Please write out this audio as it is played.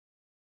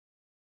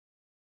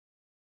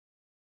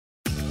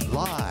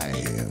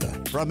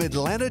from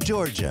Atlanta,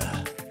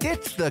 Georgia,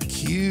 it's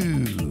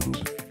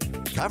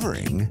theCUBE.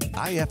 Covering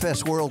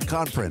IFS World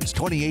Conference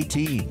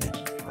 2018.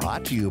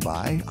 Brought to you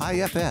by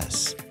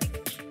IFS.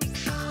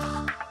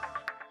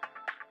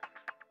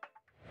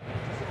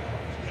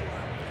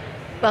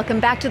 Welcome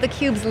back to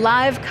theCUBE's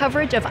live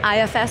coverage of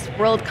IFS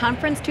World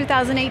Conference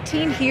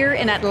 2018 here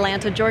in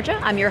Atlanta, Georgia.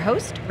 I'm your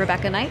host,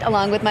 Rebecca Knight,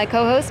 along with my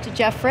co-host,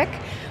 Jeff Frick.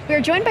 We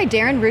are joined by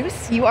Darren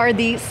Roos. You are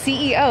the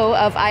CEO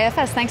of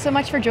IFS. Thanks so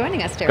much for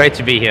joining us, Darren. Great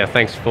to be here.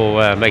 Thanks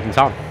for making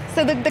time.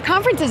 So the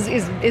conference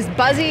is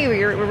buzzy.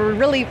 We're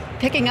really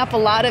picking up a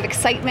lot of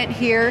excitement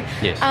here.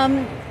 Yes.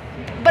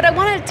 But I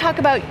want to talk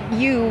about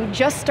you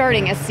just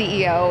starting as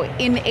CEO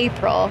in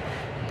April,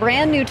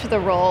 brand new to the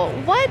role.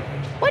 What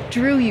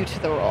drew you to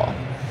the role?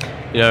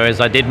 You know,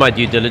 as I did my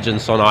due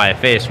diligence on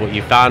IFS, what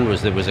you found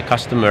was there was a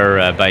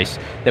customer base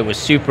that was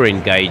super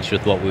engaged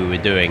with what we were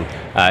doing.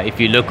 If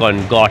you look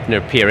on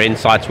Gartner Peer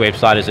Insights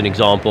website as an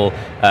example,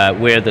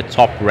 we're the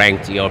top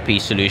ranked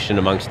ERP solution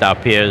amongst our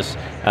peers.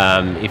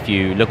 If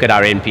you look at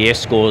our NPS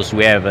scores,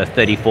 we have a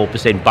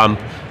 34% bump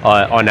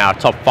on our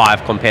top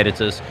 5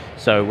 competitors.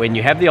 So when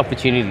you have the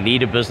opportunity to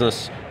lead a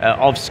business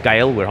of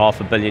scale, we're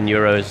 €500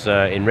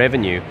 million in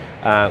revenue,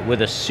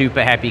 with a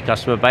super happy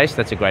customer base,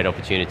 that's a great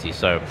opportunity.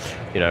 So,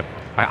 you know,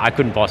 I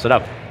couldn't pass it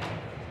up.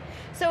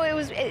 So it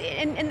was,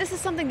 and this is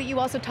something that you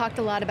also talked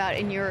a lot about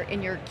in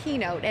your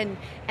keynote, and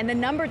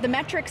the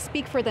metrics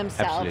speak for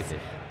themselves.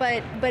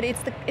 Absolutely. But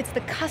it's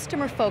the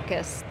customer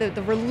focus,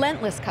 the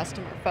relentless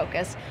customer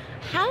focus.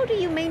 How do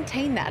you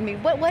maintain that? I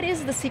mean, what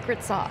is the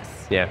secret sauce?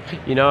 Yeah,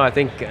 you know, I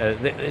think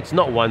it's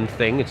not one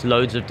thing, it's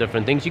loads of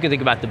different things. You can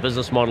think about the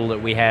business model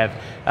that we have,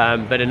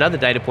 but another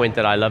data point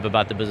that I love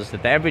about the business,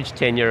 that the average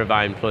tenure of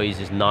our employees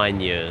is 9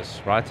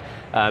 years, right?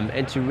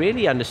 And to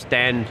really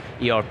understand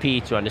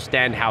ERP, to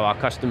understand how our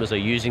customers are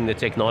using the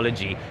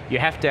technology, you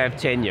have to have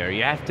tenure.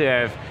 You have to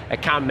have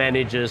account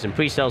managers and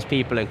pre-sales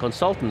people and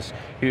consultants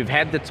who've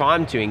had the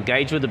time to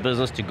engage with the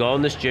business, to go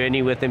on this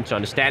journey with them, to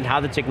understand how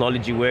the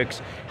technology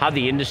works, how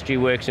the industry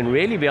works, and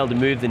really be able to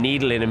move the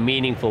needle in a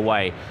meaningful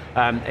way.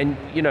 And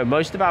you know,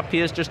 most of our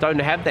peers just don't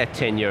have that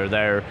tenure.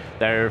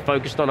 They're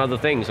focused on other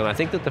things, and I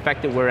think that the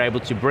fact that we're able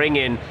to bring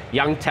in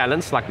young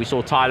talents, like we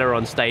saw Tyler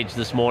on stage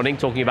this morning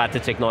talking about the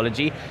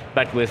technology,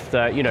 but with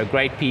you know,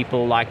 great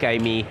people like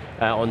Amy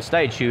on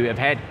stage who have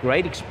had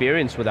great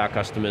experience with our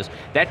customers,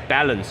 that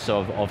balance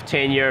of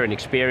tenure and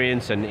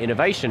experience and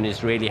innovation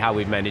is really how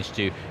we've managed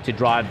to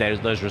drive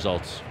those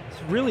results. It's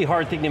a really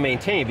hard thing to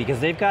maintain because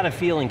they've got to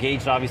feel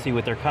engaged obviously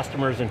with their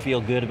customers and feel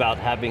good about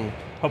helping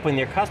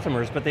their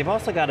customers, but they've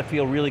also got to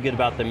feel really good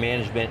about the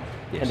management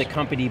and the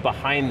company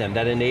behind them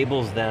that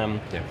enables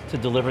them to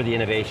deliver the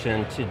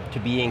innovation, to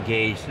be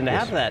engaged, and to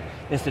have that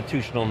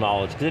institutional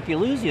knowledge. Because if you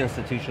lose the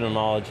institutional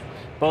knowledge,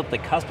 both the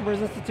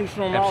customer's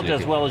institutional knowledge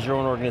as well as your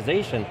own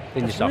organization,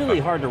 it's really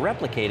hard to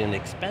replicate and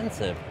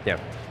expensive. Yeah,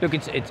 look,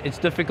 it's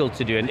difficult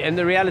to do, and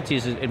the reality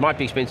is it might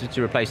be expensive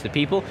to replace the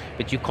people,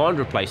 but you can't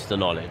replace the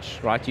knowledge,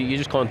 right? You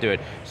just can't do it.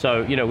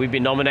 So, you know, we've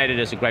been nominated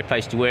as a great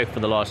place to work for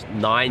the last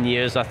 9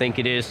 years, I think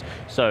it is.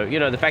 So, you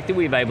know, the fact that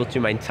we've been able to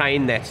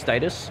maintain that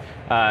status,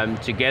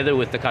 together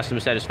with the customer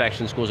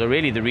satisfaction scores, are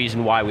really the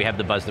reason why we have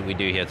the buzz that we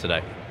do here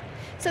today.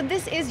 So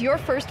this is your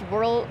first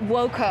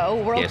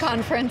WOCO, World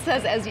Conference,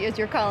 as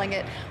you're calling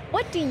it.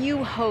 What do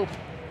you hope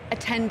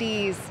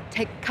attendees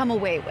come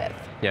away with?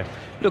 Yeah,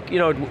 look, you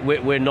know,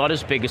 we're not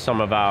as big as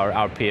some of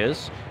our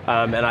peers,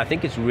 and I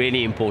think it's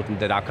really important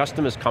that our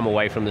customers come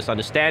away from this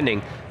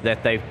understanding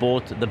that they've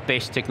bought the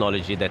best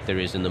technology that there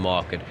is in the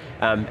market.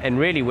 And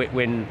really,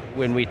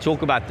 when we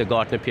talk about the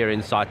Gartner Peer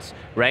Insights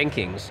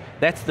rankings,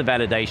 that's the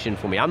validation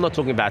for me. I'm not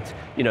talking about,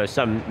 you know,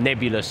 some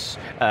nebulous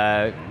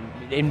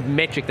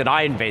metric that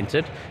I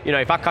invented. You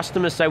know, if our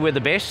customers say we're the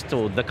best,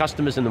 or the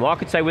customers in the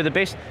market say we're the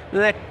best,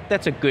 then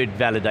that's a good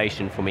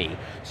validation for me.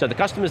 So the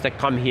customers that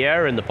come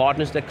here and the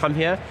partners that come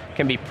here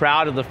can be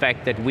proud of the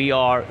fact that we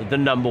are the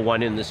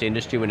 #1 in this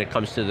industry when it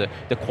comes to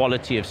the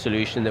quality of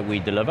solution that we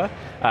deliver.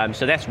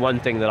 So that's one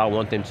thing that I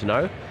want them to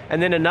know.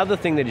 And then another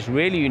thing that is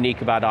really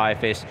unique about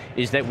IFS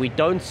is that we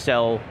don't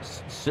sell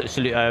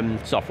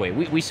software,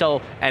 we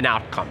sell an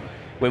outcome.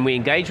 When we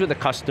engage with a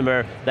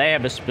customer, they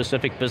have a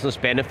specific business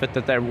benefit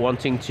that they're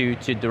wanting to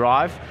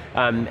derive,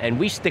 and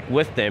we stick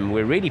with them,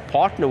 we really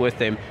partner with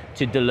them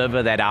to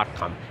deliver that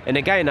outcome. And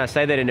again, I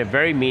say that in a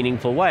very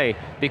meaningful way,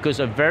 because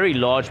a very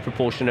large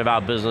proportion of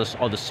our business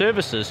are the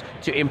services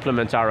to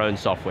implement our own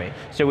software.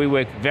 So we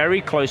work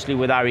very closely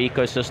with our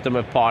ecosystem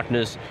of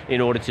partners in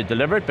order to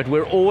deliver it, but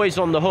we're always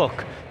on the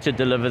hook to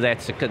deliver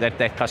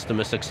that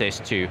customer success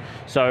too.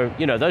 So,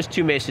 you know, those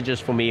two messages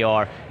for me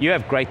are, you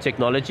have great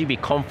technology, be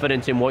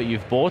confident in what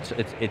you've bought,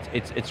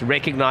 it's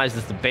recognized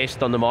as the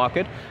best on the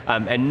market,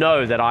 and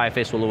know that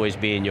IFS will always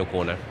be in your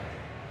corner.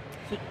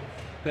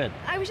 Good.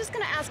 I was just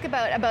going to ask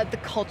about the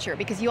culture,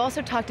 because you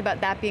also talked about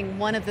that being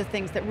one of the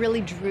things that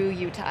really drew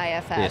you to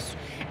IFS, yes.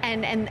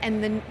 and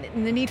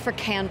the need for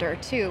candor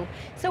too.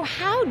 So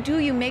how do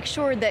you make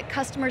sure that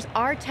customers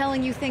are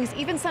telling you things,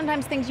 even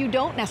sometimes things you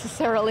don't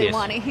necessarily yes.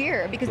 want to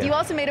hear? Because you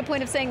also made a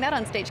point of saying that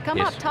on stage. Come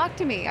yes. up, talk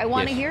to me, I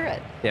want to hear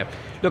it. Yeah,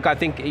 look, I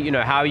think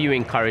how you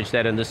encourage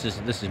that, and this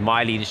is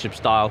my leadership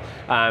style,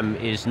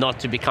 is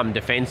not to become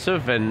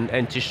defensive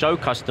and to show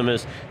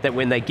customers that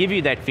when they give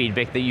you that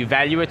feedback, that you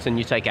value it and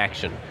you take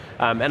action.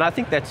 And I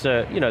think that's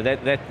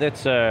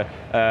a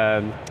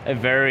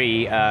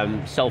very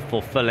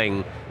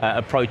self-fulfilling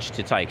approach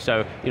to take.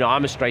 So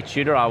I'm a straight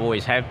shooter. I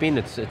always have been.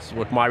 It's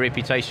what my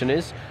reputation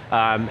is,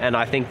 and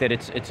I think that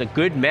it's a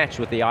good match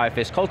with the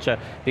IFS culture,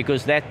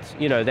 because that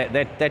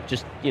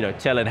just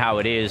tell it how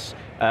it is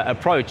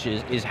approach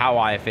is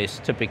how IFS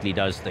typically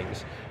does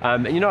things.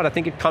 And you know what, I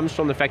think it comes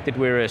from the fact that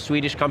we're a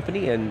Swedish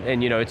company,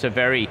 and it's a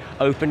very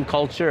open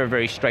culture, a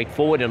very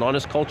straightforward and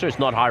honest culture. It's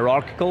not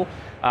hierarchical,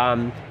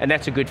 and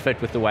that's a good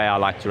fit with the way I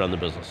like to run the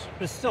business.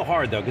 But it's still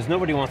hard though, because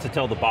nobody wants to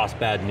tell the boss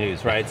bad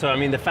news, right? So I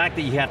mean, the fact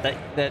that you have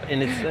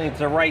and it's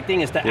the right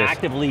thing is to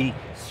actively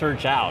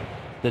search out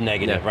the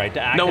negative, right?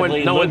 To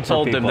actively no one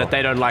told them that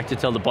they don't like to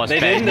tell the boss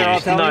bad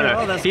news.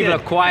 No. People are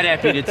quite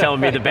happy to tell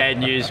me the bad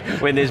news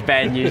when there's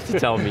bad news to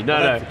tell me.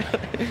 No.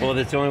 Well,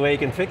 that's the only way you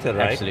can fix it,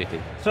 right?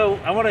 Absolutely. So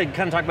I want to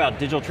kind of talk about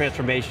digital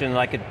transformation.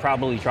 I could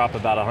probably drop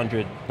about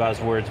 100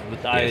 buzzwords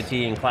with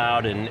IoT and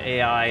cloud and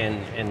AI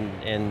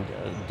and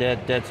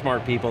dead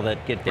smart people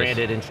that get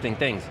branded interesting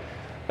things.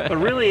 But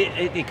really,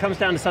 it comes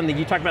down to something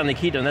you talked about in the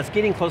keynote, and that's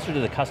getting closer to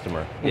the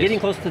customer, and getting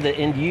close to the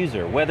end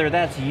user, whether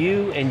that's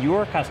you and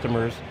your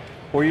customers,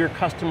 or your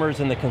customers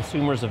and the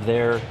consumers of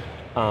their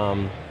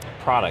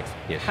products.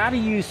 Yes. How do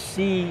you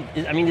see,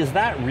 I mean, is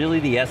that really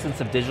the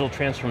essence of digital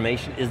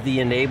transformation? Is the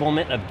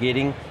enablement of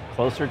getting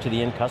closer to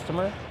the end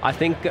customer? I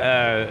think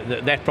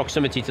that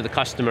proximity to the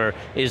customer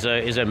is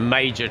a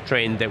major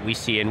trend that we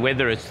see, and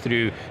whether it's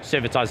through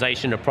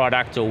servitization of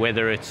product, or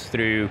whether it's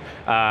through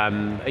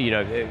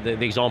the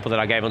example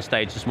that I gave on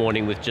stage this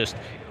morning with just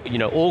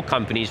all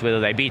companies, whether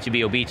they're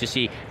B2B or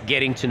B2C,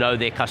 getting to know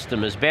their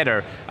customers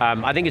better.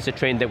 I think it's a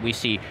trend that we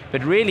see.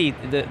 But really,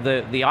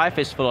 the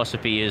IFS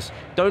philosophy is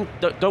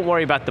don't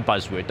worry about the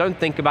buzzword. Don't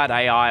think about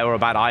AI or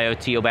about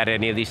IoT or about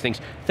any of these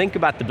things. Think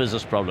about the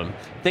business problem.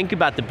 Think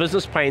about the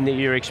business pain that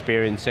you're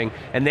experiencing,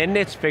 and then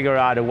let's figure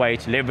out a way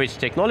to leverage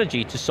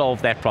technology to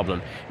solve that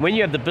problem. When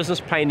you have the business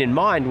pain in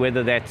mind,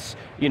 whether that's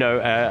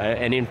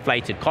an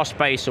inflated cost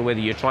base, or whether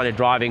you're trying to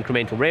drive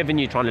incremental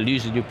revenue, trying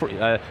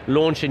to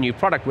launch a new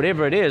product,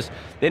 whatever it is,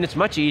 then it's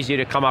much easier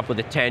to come up with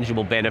a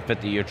tangible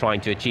benefit that you're trying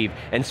to achieve,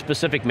 and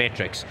specific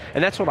metrics.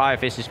 And that's what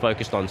IFS is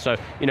focused on. So,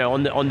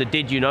 on the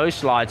did you know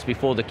slides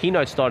before the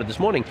keynote started this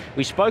morning,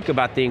 we spoke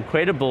about the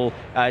incredible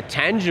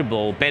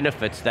tangible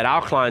benefits that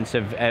our clients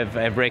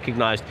have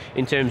recognized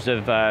in terms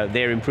of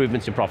their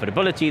improvements in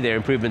profitability, their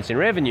improvements in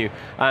revenue,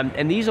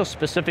 and these are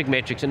specific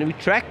metrics, and we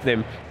track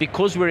them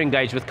because we're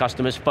engaged with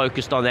customers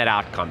focused on that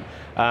outcome.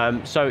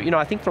 So,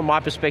 I think from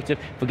my perspective,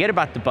 forget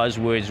about the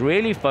buzzwords,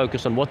 really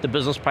focus on what the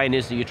business pain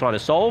is that you're trying to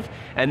solve,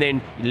 and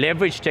then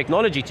leverage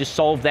technology to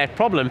solve that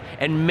problem,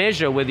 and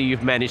measure whether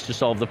you've managed to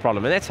solve the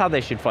problem. And that's how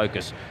they should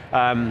focus.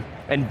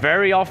 And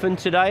very often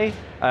today,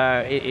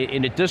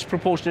 in a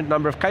disproportionate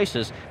number of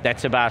cases,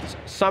 that's about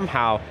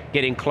somehow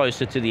getting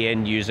closer to the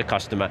end user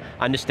customer,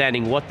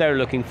 understanding what they're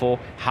looking for,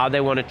 how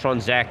they want to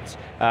transact,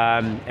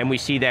 and we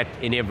see that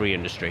in every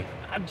industry.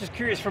 I'm just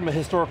curious from a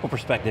historical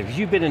perspective,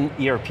 you've been in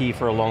ERP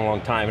for a long, long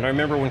time, and I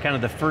remember when kind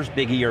of the first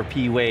big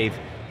ERP wave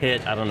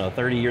hit, I don't know,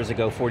 30 years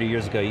ago, 40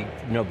 years ago, you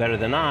know better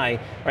than I,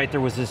 right?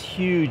 There was this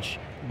huge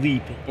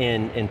leap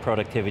in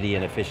productivity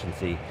and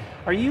efficiency.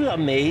 Are you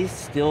amazed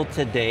still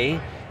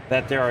today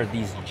that there are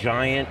these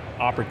giant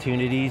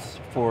opportunities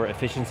for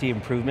efficiency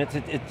improvements?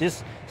 It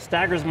just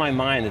staggers my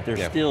mind that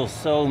there's still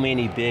so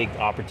many big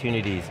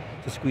opportunities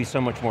to squeeze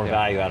so much more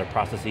value out of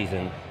processes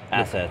and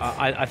assets.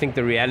 I think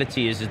the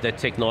reality is that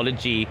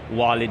technology,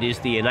 while it is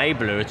the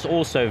enabler, it's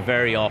also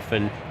very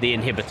often the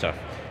inhibitor.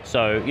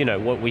 So,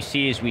 what we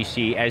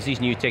see as these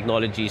new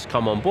technologies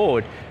come on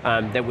board,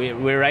 that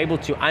we're able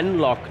to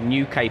unlock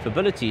new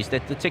capabilities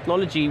that the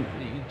technology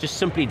just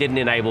simply didn't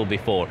enable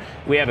before.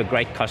 We have a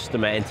great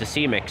customer,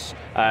 Anticimex,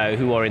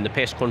 who are in the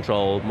pest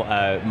control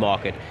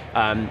market.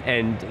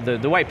 And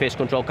the way pest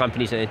control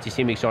companies and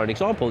Anticimex are an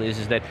example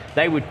is that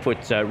they would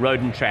put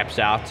rodent traps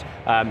out,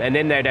 and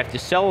then they'd have to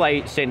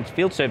send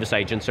field service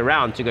agents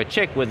around to go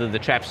check whether the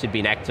traps had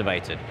been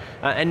activated.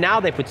 And now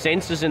they put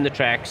sensors in the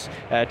traps.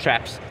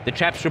 The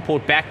traps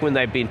report back when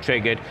they've been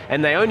triggered,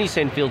 and they only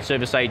send field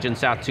service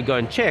agents out to go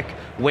and check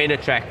when a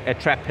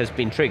trap has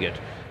been triggered.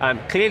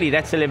 Clearly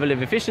that's a level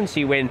of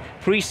efficiency when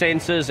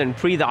pre-sensors and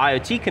the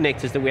IoT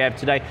connectors that we have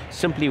today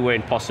simply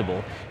weren't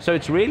possible. So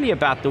it's really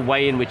about the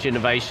way in which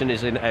innovation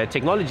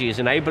technology is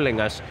enabling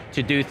us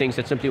to do things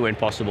that simply weren't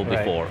possible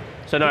before.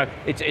 So no,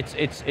 it's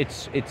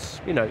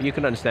you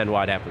can understand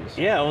why it happens.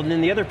 Yeah, well, and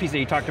then the other piece that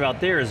you talked about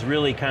there is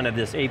really kind of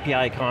this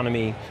API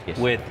economy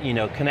with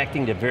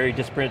connecting to very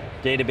disparate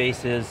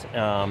databases.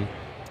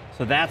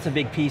 So that's a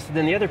big piece.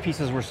 Then the other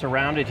pieces we're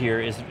surrounded here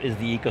is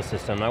the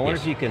ecosystem. I wonder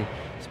if you can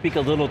speak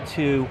a little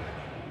to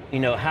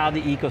how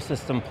the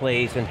ecosystem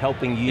plays in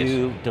helping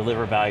you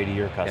deliver value to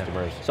your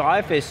customers.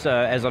 Yeah. So IFS,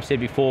 as I've said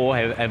before,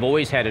 have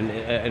always had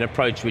an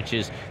approach which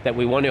is that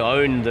we want to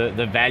own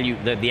the value,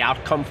 the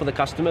outcome for the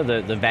customer,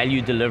 the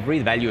value delivery,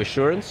 the value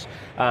assurance.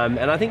 And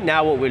I think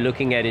now what we're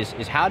looking at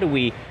is how do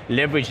we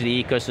leverage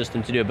the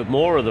ecosystem to do a bit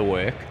more of the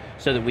work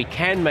so that we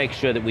can make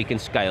sure that we can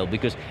scale,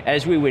 because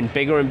as we win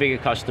bigger and bigger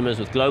customers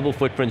with global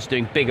footprints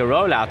doing bigger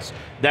rollouts,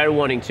 they're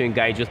wanting to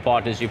engage with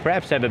partners who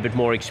perhaps have a bit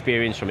more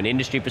experience from an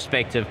industry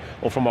perspective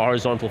or from a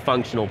horizontal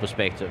functional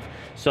perspective.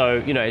 So,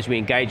 as we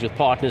engage with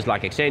partners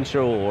like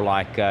Accenture or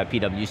like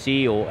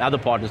PwC or other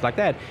partners like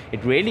that,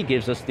 it really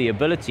gives us the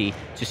ability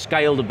to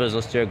scale the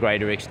business to a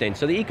greater extent.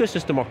 So the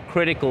ecosystem are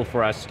critical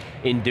for us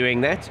in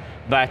doing that,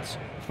 but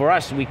for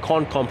us, we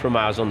can't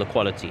compromise on the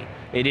quality.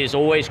 It is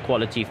always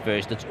quality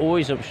first. It's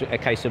always a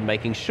case of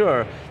making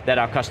sure that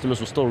our customers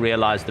will still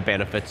realize the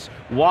benefits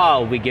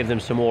while we give them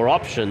some more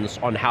options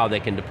on how they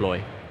can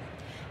deploy.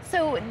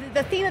 So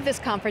the theme of this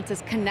conference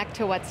is connect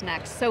to what's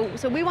next. So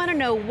we want to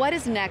know what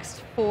is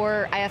next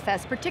for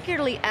IFS,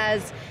 particularly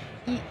as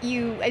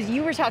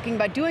you were talking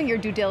about doing your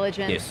due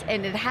diligence,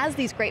 and it has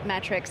these great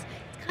metrics.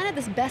 Kind of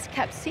this best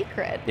kept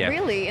secret,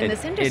 really, in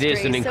this industry. It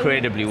is an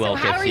incredibly well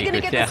kept secret. So how are you going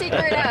to get the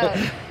secret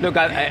out? Look,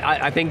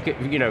 I think,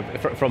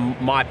 from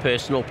my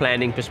personal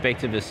planning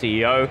perspective as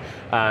CEO,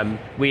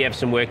 we have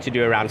some work to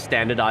do around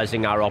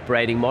standardizing our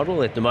operating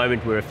model. At the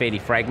moment, we're a fairly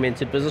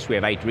fragmented business. We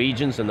have 8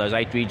 regions, and those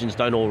 8 regions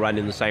don't all run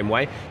in the same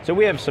way. So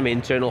we have some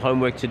internal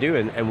homework to do,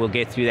 and we'll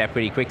get through that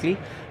pretty quickly.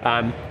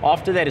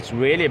 After that, it's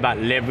really about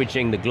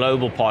leveraging the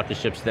global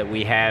partnerships that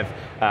we have.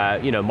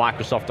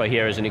 Microsoft are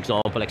here as an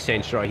example,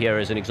 Accenture are here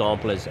as an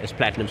example, as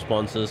platinum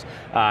sponsors,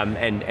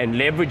 and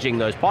leveraging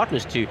those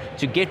partners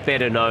to get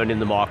better known in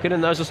the market,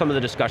 and those are some of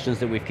the discussions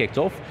that we've kicked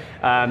off.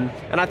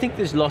 And I think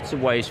there's lots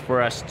of ways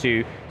for us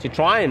to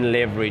try and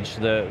leverage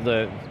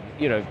the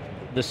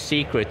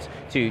secret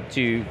to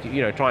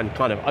try and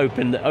kind of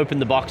open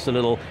the box a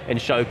little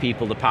and show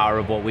people the power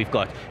of what we've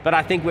got. But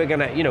I think we're going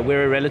to,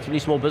 we're a relatively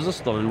small business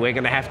still, and we're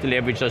going to have to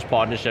leverage those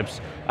partnerships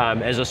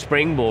as a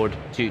springboard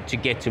to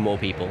get to more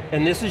people.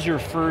 And this is your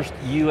first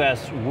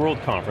US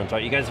World Conference,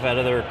 right? You guys have had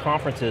other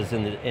conferences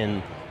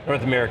in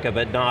North America,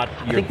 but not your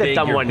big one. I think they've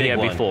done one here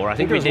before. I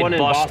think there was one in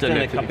Boston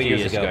a couple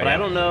years ago. But I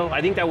don't know,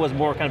 I think that was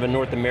more kind of a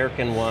North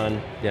American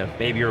one,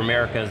 maybe your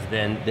Americas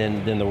than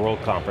the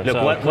World Conference. Look,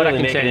 so what I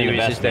can tell you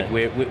is that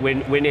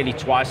we're nearly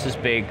twice as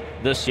big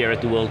this year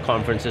at the World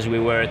Conference as we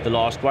were at the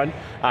last one,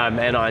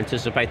 and I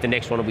anticipate the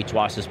next one will be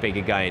twice as big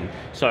again.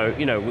 So,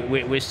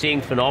 we're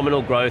seeing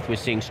phenomenal growth, we're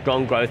seeing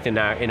strong growth in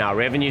our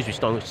revenues, we're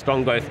seeing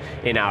strong growth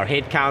in our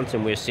headcount,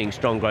 and we're seeing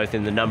strong growth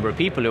in the number of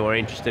people who are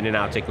interested in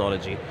our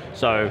technology.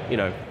 So,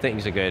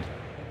 things are good.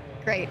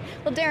 Great.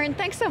 Well, Darren,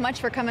 thanks so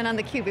much for coming on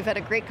theCUBE. We've had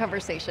a great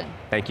conversation.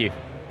 Thank you.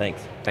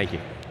 Thanks. Thank you.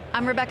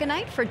 I'm Rebecca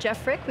Knight for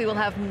Jeff Frick. We will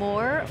have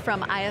more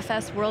from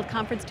IFS World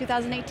Conference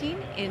 2018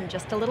 in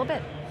just a little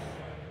bit.